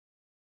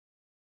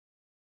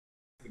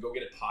the Go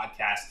Get It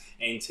podcast.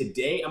 And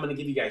today I'm going to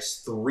give you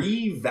guys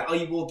 3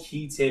 valuable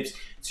key tips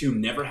to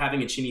never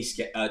having a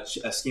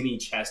skinny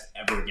chest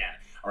ever again.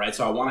 All right,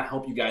 so I want to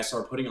help you guys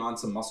start putting on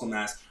some muscle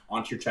mass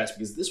onto your chest,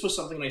 because this was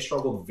something that I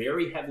struggled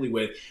very heavily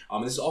with.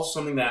 This is also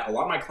something that a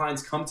lot of my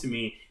clients come to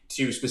me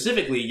to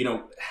specifically,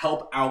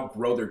 help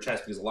outgrow their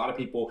chest, because a lot of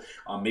people,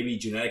 maybe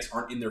genetics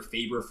aren't in their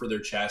favor for their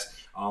chest,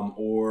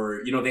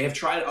 or, they have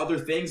tried other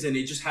things and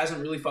it just hasn't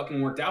really fucking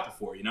worked out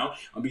before,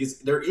 because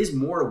there is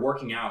more to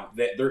working out,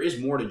 that there is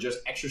more to just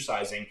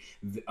exercising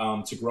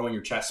to growing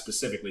your chest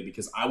specifically,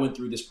 because I went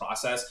through this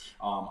process.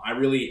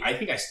 I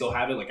think I still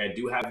have it. Like, I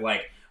do have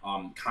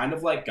kind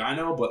of like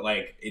gyno, but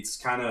like it's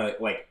kind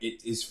of like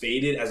it is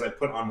faded as I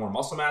put on more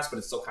muscle mass, but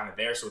it's still kind of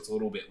there, so it's a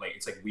little bit like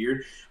it's like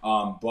weird,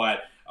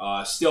 but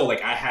still,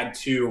 like, I had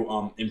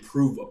to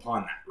improve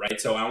upon that, right?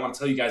 So I want to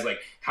tell you guys,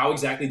 like, how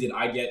exactly did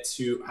I get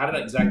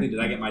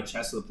my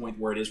chest to the point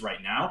where it is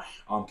right now,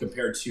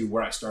 compared to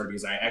where I started,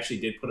 because I actually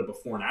did put a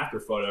before and after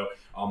photo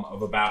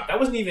of about, that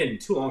wasn't even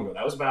too long ago,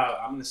 that was about,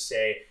 I'm gonna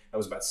say that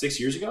was about 6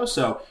 years ago.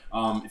 So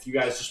if you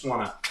guys just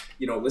want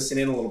to, listen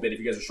in a little bit, if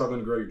you guys are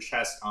struggling to grow your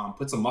chest,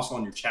 put some muscle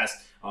on your chest,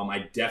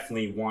 I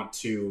definitely want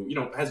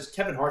to, as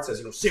Kevin Hart says,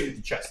 sit with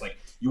your chest. Like,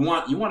 you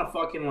want a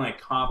fucking like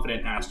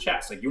confident ass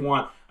chest. Like, you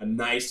want a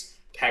nice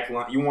pec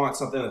line. You want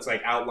something that's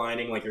like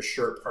outlining like your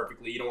shirt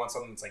perfectly. You don't want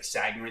something that's like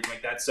sagging or anything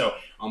like that. So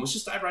let's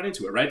just dive right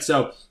into it, right?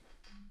 So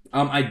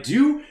I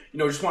do,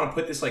 just want to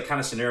put this like kind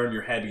of scenario in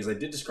your head, because I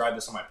did describe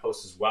this on my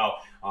post as well.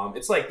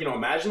 It's like,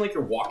 imagine like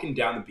you're walking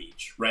down the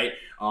beach, right?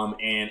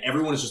 And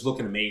everyone is just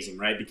looking amazing,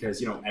 right?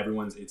 Because,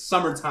 it's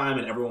summertime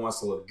and everyone wants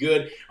to look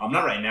good.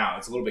 Not right now,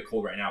 it's a little bit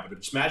cold right now, but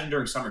just imagine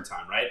during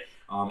summertime, right?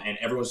 And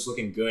everyone's just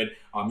looking good.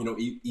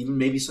 Even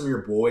maybe some of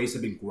your boys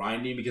have been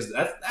grinding, because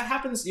that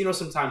happens,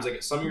 sometimes.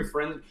 Like, some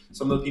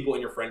of the people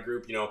in your friend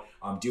group,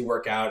 do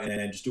work out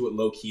and just do it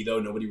low key though.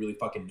 Nobody really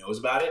fucking knows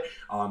about it.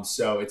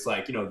 So it's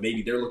like,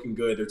 maybe they're looking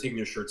good. They're taking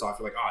their shirts off.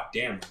 You're like, oh,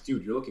 damn,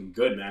 dude, you're looking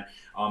good, man.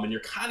 And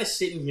you're kind of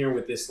sitting here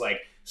with this like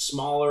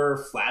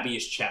smaller,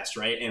 flabbiest chest,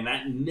 right? And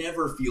that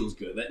never feels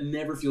good. That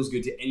never feels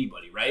good to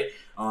anybody, right?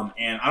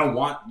 And I don't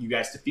want you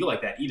guys to feel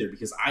like that either,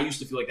 because I used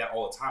to feel like that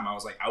all the time.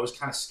 I was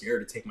kind of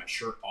scared to take my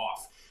shirt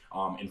off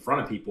in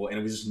front of people, and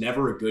it was just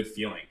never a good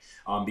feeling,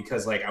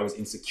 because like I was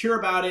insecure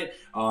about it,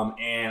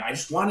 and I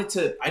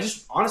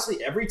just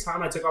honestly, every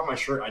time I took off my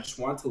shirt, I just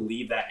wanted to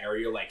leave that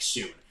area like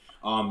soon,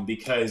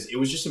 because it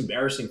was just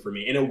embarrassing for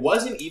me. And it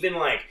wasn't even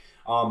like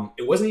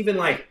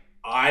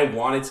I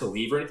wanted to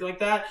leave or anything like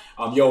that.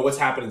 Yo, what's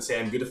happening,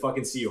 Sam? Good to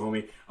fucking see you,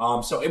 homie.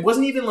 So it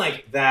wasn't even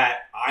like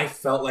that I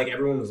felt like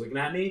everyone was looking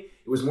at me.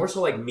 It was more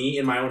so like me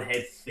in my own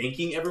head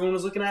thinking everyone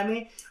was looking at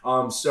me.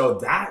 So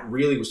that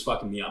really was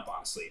fucking me up,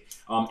 honestly.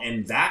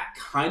 And that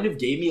kind of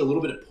gave me a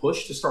little bit of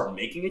push to start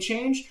making a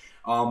change.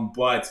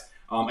 But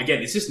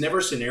again, it's just never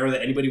a scenario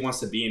that anybody wants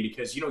to be in,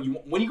 because,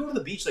 when you go to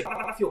the beach, like, you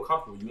want to feel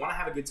comfortable. You want to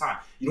have a good time.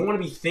 You don't want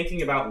to be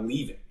thinking about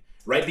leaving.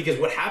 Right? Because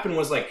what happened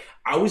was, like,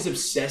 I was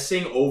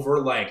obsessing over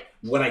like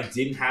what I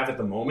didn't have at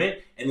the moment,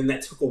 and then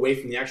that took away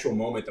from the actual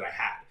moment that I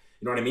had.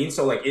 You know what I mean?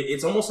 So like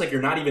it's almost like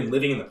you're not even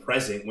living in the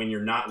present when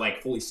you're not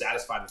like fully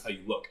satisfied with how you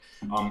look,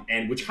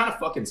 and which kind of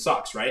fucking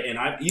sucks, right? And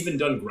I've even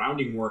done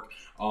grounding work,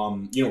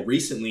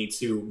 recently,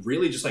 to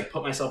really just like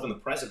put myself in the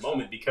present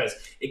moment, because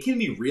it can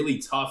be really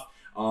tough.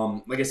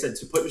 Like I said,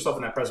 to put yourself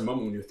in that present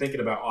moment when you're thinking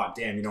about, oh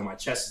damn, my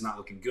chest is not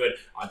looking good.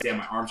 Oh damn,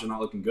 my arms are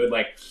not looking good.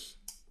 Like,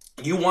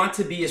 you want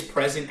to be as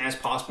present as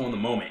possible in the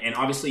moment. And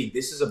obviously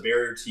this is a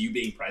barrier to you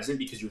being present,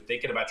 because you're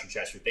thinking about your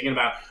chest. You're thinking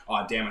about,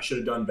 oh damn, I should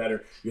have done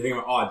better. You're thinking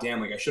about, oh damn,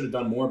 like I should have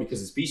done more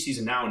because it's beach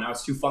season now, and now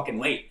it's too fucking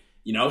late.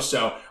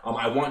 So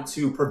I want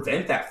to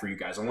prevent that for you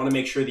guys. I want to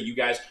make sure that you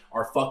guys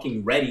are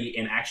fucking ready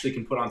and actually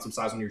can put on some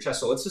size on your chest.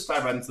 So let's just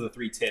dive right into the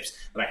 3 tips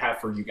that I have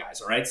for you guys.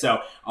 All right.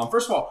 So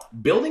first of all,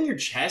 building your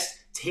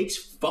chest takes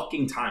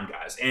fucking time,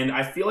 guys. And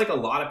I feel like a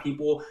lot of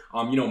people,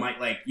 might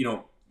like,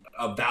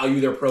 value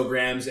their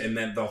programs, and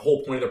then the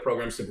whole point of their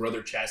program is to grow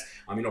their chest,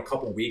 a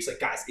couple of weeks. Like,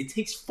 guys, it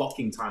takes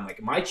fucking time.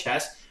 Like, my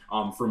chest,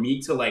 for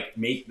me to like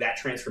make that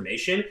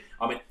transformation,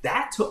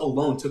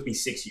 alone took me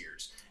 6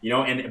 years,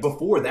 and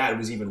before that it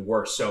was even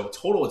worse. So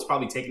total, it's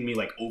probably taken me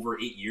like over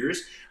 8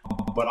 years.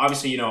 But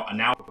obviously,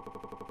 now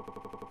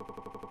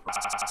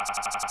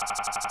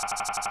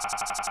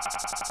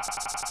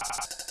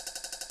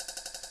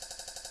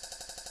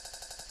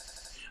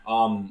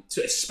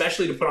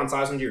especially to put on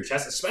size onto your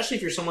chest, especially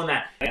if you're someone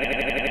that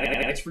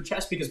likes for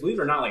chest, because believe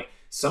it or not, like,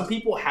 some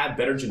people have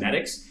better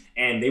genetics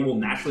and they will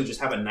naturally just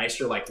have a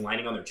nicer like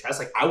lining on their chest.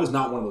 Like, I was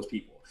not one of those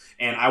people.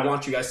 And I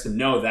want you guys to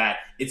know that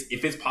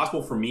if it's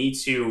possible for me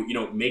to,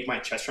 make my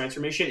chest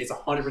transformation, it's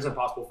 100%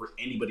 possible for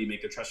anybody to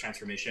make their chest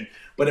transformation.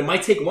 But it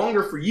might take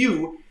longer for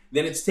you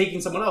than it's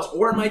taking someone else,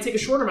 or it might take a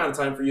shorter amount of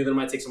time for you than it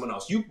might take someone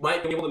else. You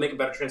might be able to make a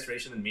better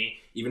transformation than me,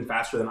 even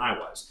faster than I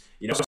was,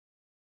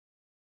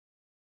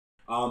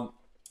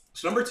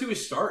 So number 2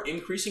 is start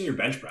increasing your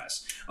bench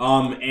press.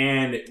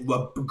 And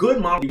a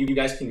good model you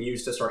guys can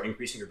use to start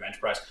increasing your bench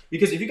press,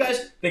 because if you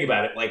guys think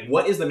about it, like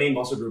what is the main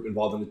muscle group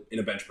involved in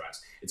a bench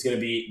press? It's going to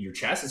be your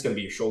chest, it's going to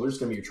be your shoulders, it's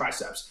going to be your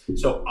triceps.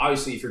 So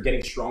obviously if you're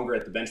getting stronger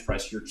at the bench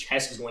press, your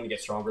chest is going to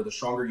get stronger. The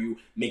stronger you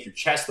make your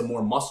chest, the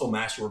more muscle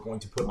mass you're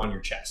going to put on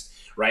your chest,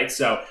 right?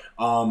 So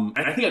and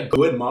I think a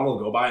good model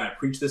to go by, and I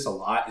preach this a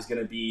lot, is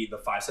going to be the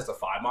 5 sets of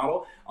 5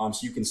 model. So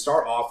you can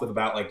start off with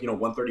about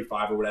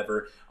 135 or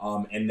whatever,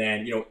 and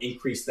then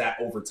increase that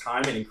over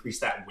time and increase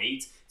that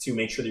weight to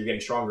make sure that you're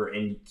getting stronger,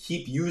 and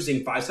keep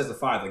using 5 sets of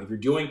 5. Like if you're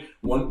doing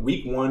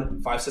week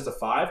 1, 5 sets of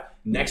 5,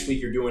 next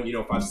week you're doing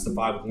 5 sets of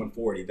 5 with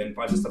 140, then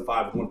 5 sets of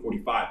 5 with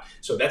 145.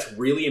 So that's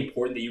really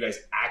important that you guys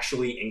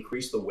actually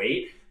increase the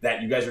weight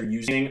that you guys are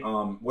using,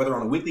 whether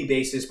on a weekly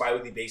basis,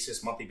 bi-weekly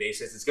basis, monthly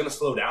basis. It's going to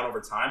slow down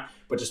over time,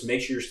 but just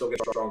make sure you're still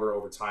getting stronger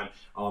over time,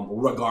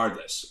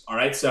 regardless. All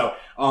right. So,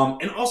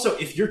 and also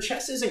if your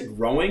chest isn't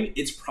growing,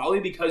 it's probably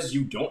because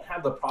you don't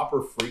have the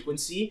proper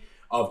frequency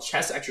of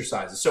chest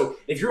exercises. So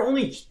if you're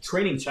only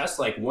training chest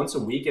like once a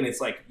week, and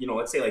it's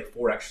let's say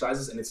 4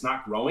 exercises, and it's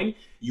not growing,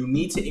 you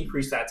need to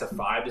increase that to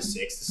 5 to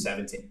 6 to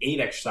 7 to 8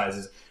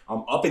 exercises,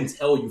 up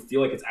until you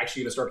feel like it's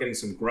actually gonna start getting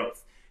some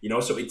growth.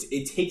 So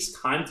it takes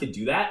time to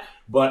do that,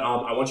 but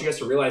I want you guys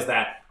to realize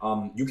that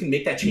you can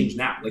make that change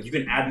now. Like you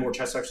can add more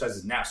chest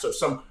exercises now. So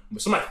some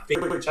of my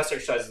favorite chest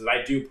exercises that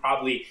I do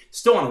probably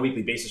still on a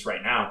weekly basis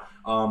right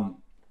now,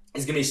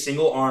 is gonna be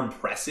single arm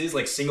presses,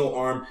 like single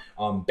arm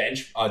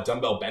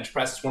dumbbell bench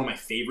press. It's one of my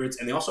favorites,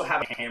 and they also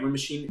have a hammer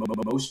machine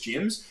at most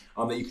gyms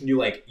that you can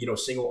do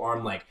single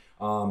arm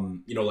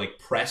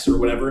press or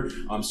whatever.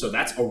 So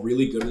that's a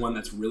really good one.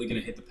 That's really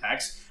gonna hit the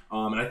pecs.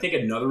 And I think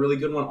another really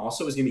good one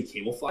also is gonna be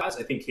cable flies.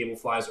 I think cable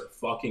flies are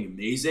fucking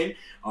amazing.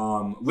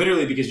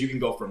 Literally because you can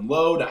go from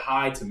low to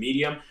high to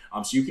medium.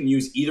 So you can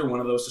use either one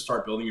of those to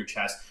start building your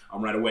chest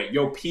right away.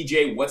 Yo,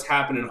 PJ, what's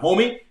happening,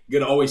 homie? Good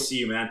to always see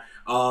you, man.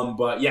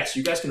 But yes,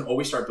 you guys can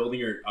always start building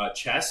your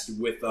chest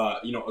with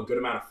a good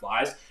amount of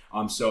flies.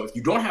 So if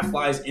you don't have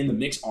flies in the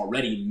mix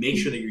already, make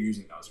sure that you're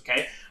using those,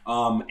 okay?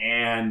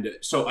 And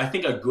so I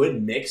think a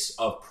good mix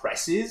of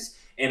presses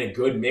and a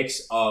good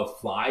mix of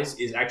flies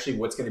is actually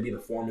what's going to be the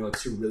formula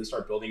to really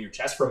start building your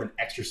chest from an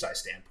exercise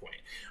standpoint,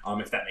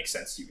 if that makes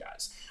sense to you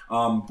guys.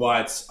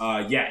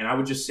 Yeah, and I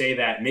would just say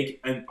that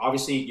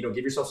obviously, give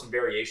yourself some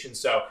variation.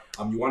 So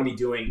you want to be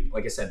doing,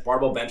 like I said,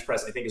 barbell bench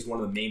press, I think is one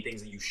of the main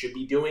things that you should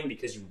be doing,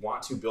 because you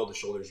want to build the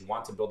shoulders, you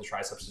want to build the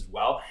triceps as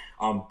well.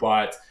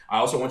 But I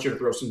also want you to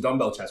throw some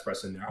dumbbell chest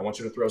press in there. I want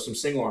you to throw some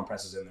single arm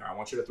presses in there. I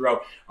want you to throw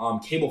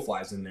cable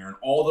flies in there and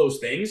all those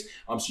things,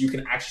 so you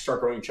can actually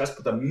start growing your chest.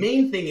 But the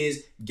main thing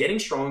is getting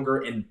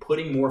stronger and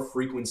putting more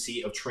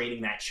frequency of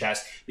training that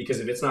chest, because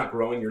if it's not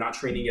growing, you're not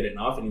training it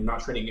enough and you're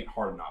not training it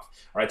hard enough.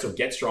 All right, so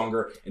get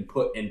stronger and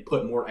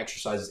put more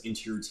exercises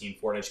into your routine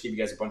for it. I just give you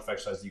guys a bunch of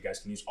exercises you guys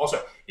can use.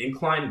 Also,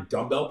 incline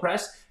dumbbell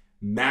press,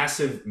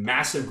 massive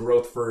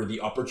growth for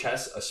the upper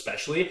chest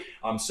especially.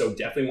 So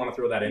definitely want to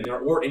throw that in there,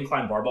 or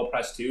incline barbell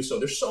press too. So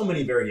there's so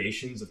many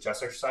variations of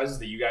chest exercises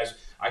that you guys,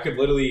 I could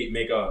literally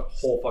make a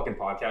whole fucking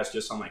podcast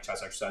just on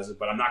chest exercises,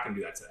 but I'm not going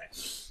to do that today.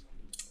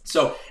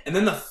 So, and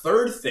then the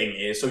third thing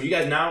is, so you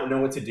guys now know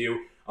what to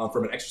do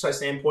from an exercise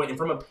standpoint and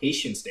from a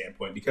patient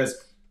standpoint,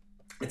 because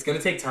it's going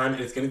to take time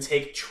and it's going to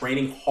take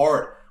training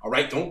hard. All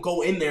right, don't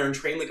go in there and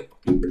train like a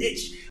fucking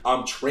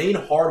bitch. Train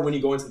hard when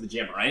you go into the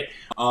gym. All right.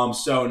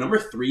 So number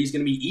 3 is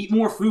going to be eat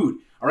more food.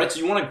 All right, so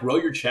you want to grow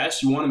your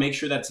chest. You want to make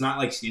sure that it's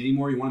not skinny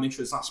anymore. You want to make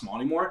sure it's not small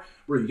anymore.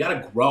 Bro, you got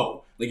to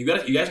grow. You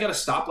guys got to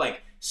stop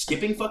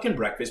skipping fucking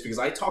breakfast, because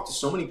I talk to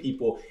so many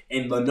people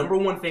and the number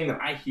one thing that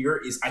I hear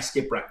is I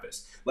skip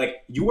breakfast.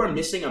 You are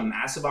missing a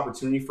massive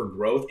opportunity for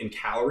growth in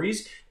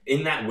calories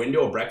in that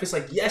window of breakfast.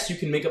 Yes, you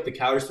can make up the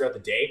calories throughout the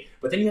day,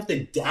 but then you have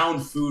to down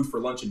food for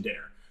lunch and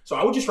dinner. So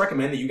I would just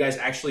recommend that you guys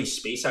actually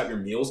space out your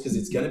meals, because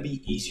it's going to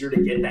be easier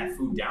to get that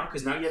food down,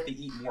 because now you have to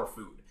eat more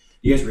food.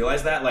 You guys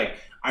realize that?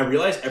 I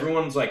realize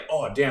everyone's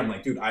oh damn,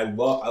 dude,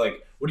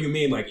 what do you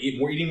mean?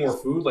 Eating more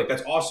food?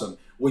 That's awesome.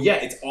 Well, yeah,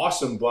 it's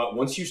awesome, but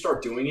once you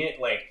start doing it,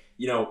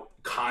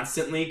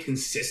 constantly,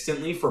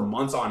 consistently for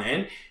months on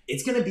end,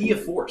 it's going to be a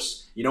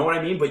force. You know what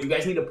I mean? But you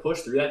guys need to push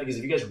through that, because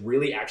if you guys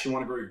really actually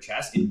want to grow your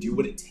chest and do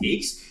what it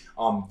takes,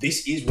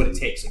 this is what it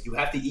takes. You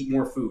have to eat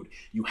more food.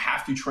 You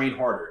have to train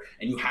harder,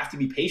 and you have to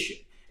be patient.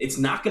 It's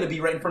not going to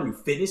be right in front of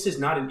you. Fitness is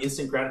not an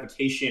instant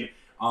gratification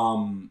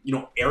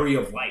area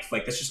of life.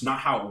 That's just not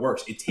how it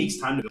works. It takes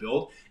time to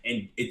build,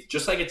 and it's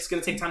just like it's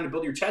going to take time to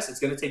build your chest. It's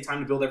going to take time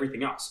to build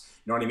everything else.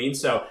 You know what I mean?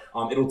 So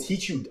it'll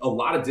teach you a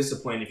lot of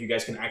discipline if you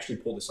guys can actually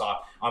pull this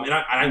off. And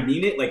I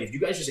mean it. If you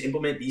guys just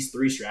implement these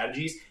 3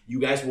 strategies,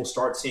 you guys will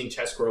start seeing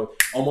chest growth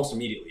almost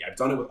immediately. I've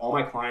done it with all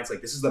my clients.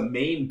 This is the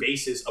main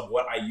basis of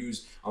what I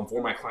use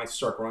for my clients to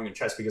start growing their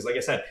chest, because like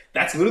I said,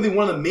 that's literally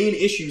one of the main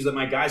issues that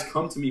my guys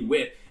come to me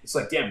with. It's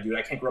damn, dude,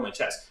 I can't grow my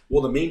chest.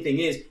 Well, the main thing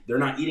is they're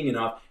not eating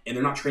enough and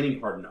they're not training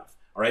hard enough.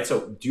 All right,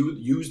 so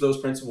use those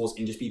principles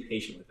and just be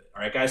patient with it.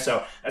 All right, guys,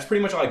 so that's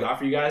pretty much all I got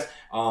for you guys.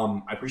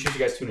 I appreciate you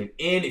guys tuning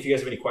in. If you guys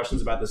have any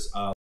questions about this,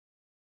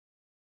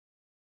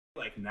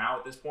 like now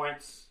at this point,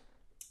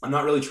 I'm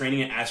not really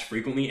training it as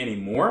frequently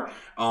anymore,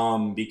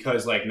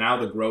 because like now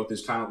the growth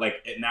is kind of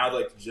like now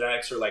like the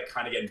genetics are like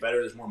kind of getting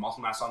better. There's more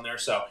muscle mass on there,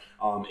 so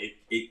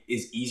it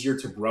is easier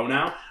to grow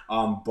now.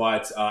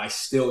 But I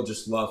still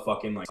just love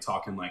fucking like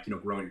talking like, you know,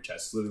 growing your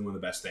chest. It's literally one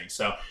of the best things.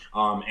 So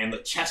and the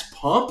chest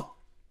pump.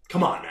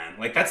 Come on, man.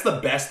 Like that's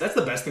the best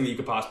thing that you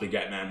could possibly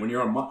get, man. When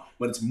you're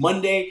when it's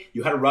Monday,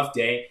 you had a rough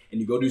day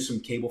and you go do some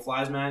cable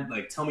flies, man,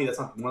 like tell me that's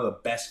not one of the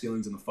best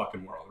feelings in the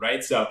fucking world,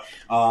 right? So,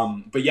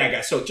 but yeah,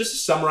 guys, so just to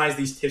summarize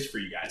these tips for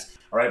you guys,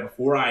 all right,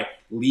 before I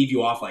leave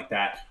you off like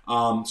that.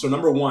 So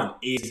number one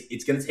is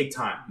it's going to take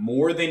time,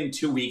 more than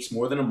 2 weeks,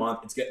 more than a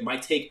month. It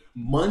might take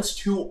months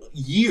to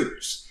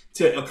years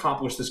to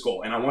accomplish this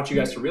goal. And I want you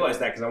guys to realize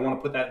that, because I want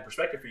to put that in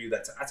perspective for you.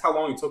 That's how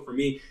long it took for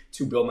me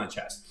to build my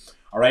chest.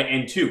 All right,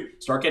 and 2,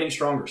 start getting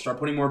stronger. Start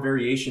putting more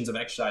variations of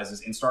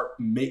exercises and start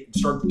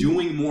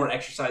doing more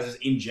exercises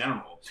in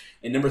general.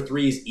 And number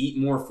 3 is eat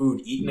more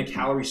food. Eat in a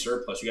calorie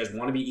surplus. You guys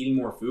want to be eating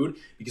more food,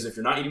 because if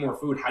you're not eating more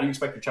food, how do you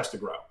expect your chest to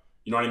grow?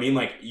 You know what I mean?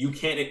 Like you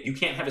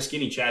can't have a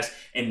skinny chest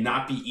and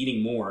not be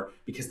eating more,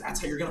 because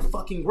that's how you're gonna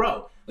fucking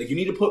grow. Like you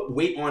need to put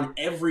weight on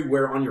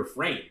everywhere on your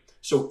frame.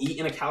 So eat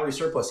in a calorie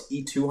surplus.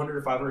 Eat 200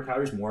 to 500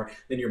 calories more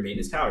than your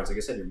maintenance calories. Like I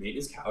said, your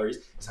maintenance calories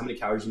is how many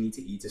calories you need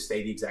to eat to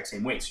stay the exact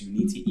same weight. So you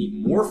need to eat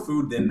more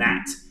food than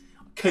that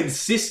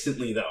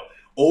consistently, though,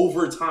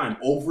 over time,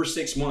 over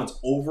 6 months,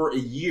 over a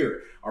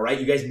year. All right,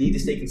 you guys need to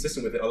stay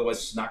consistent with it, otherwise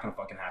it's not gonna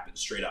fucking happen,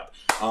 straight up.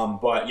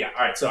 But yeah,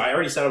 all right, so I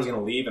already said I was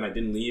gonna leave, and I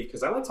didn't leave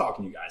because I like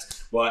talking to you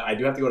guys, but I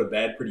do have to go to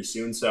bed pretty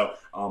soon, so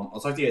I'll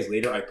talk to you guys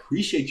later. I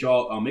appreciate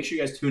y'all. Make sure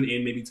you guys tune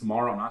in maybe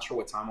tomorrow. I'm not sure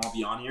what time I'll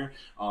be on here,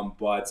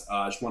 but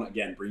I just want to,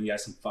 again, bring you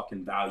guys some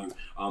fucking value.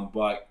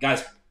 But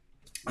guys,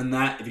 on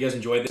that, if you guys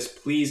enjoyed this,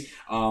 please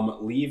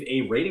leave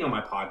a rating on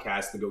my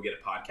podcast, the Go Get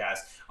It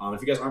podcast.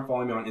 If you guys aren't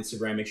following me on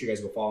Instagram, make sure you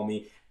guys go follow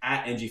me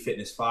at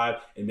NGFitness5,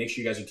 and make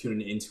sure you guys are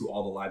tuning into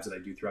all the lives that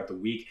I do throughout the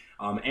week,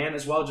 and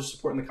as well just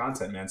supporting the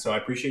content, man. So I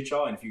appreciate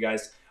y'all, and if you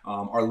guys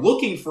are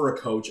looking for a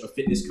coach, a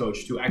fitness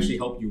coach to actually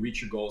help you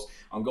reach your goals,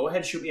 go ahead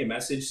and shoot me a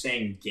message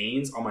saying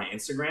gains on my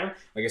Instagram.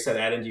 Like I said,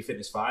 at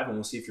NGFitness5, and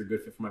we'll see if you're a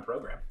good fit for my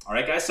program. All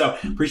right, guys, so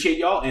appreciate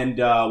y'all, and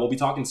we'll be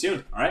talking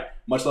soon. All right,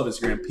 much love,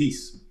 Instagram.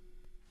 Peace.